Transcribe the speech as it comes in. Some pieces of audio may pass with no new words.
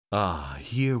Ah,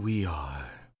 here we are.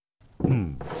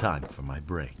 Time for my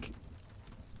break.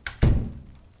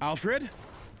 Alfred?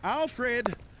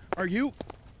 Alfred! Are you...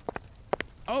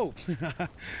 Oh,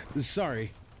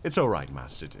 sorry. It's all right,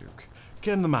 Master Duke.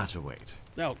 Can the matter wait?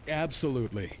 Oh,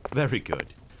 absolutely. Very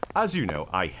good. As you know,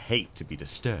 I hate to be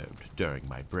disturbed during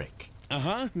my break.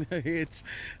 Uh-huh. It's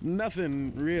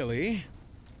nothing, really.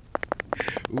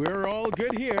 We're all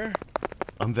good here.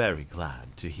 I'm very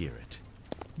glad to hear it.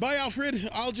 Bye, Alfred.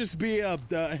 I'll just be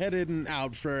heading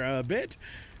out for a bit.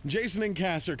 Jason and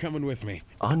Cass are coming with me.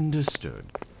 Understood.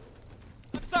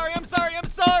 I'm sorry, I'm sorry, I'm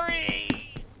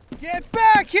sorry! Get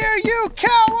back here, you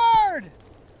coward!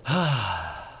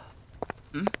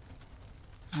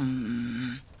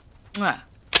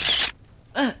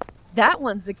 That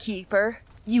one's a keeper.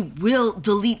 You will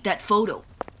delete that photo.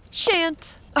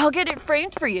 Shan't. I'll get it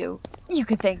framed for you. You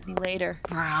can thank me later.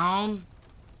 Brown?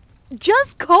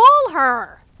 Just call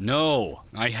her! No,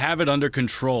 I have it under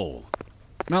control.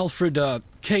 Alfred,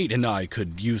 Kate and I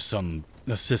could use some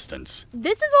assistance.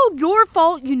 This is all your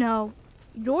fault, you know.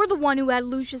 You're the one who had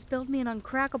Lucius build me an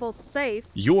uncrackable safe.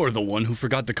 You're the one who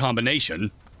forgot the combination.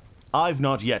 I've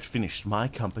not yet finished my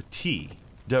cup of tea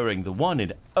during the one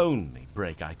and only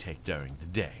break I take during the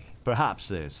day. Perhaps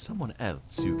there's someone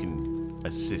else who can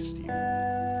assist you.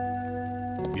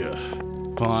 Yeah,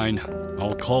 fine.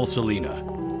 I'll call Selena.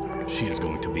 She is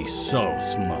going to be so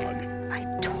smug. I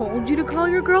told you to call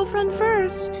your girlfriend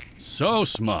first. So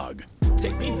smug.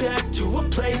 Take me back to a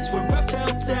place where I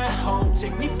felt at home.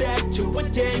 Take me back to a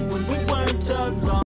day when we weren't alone.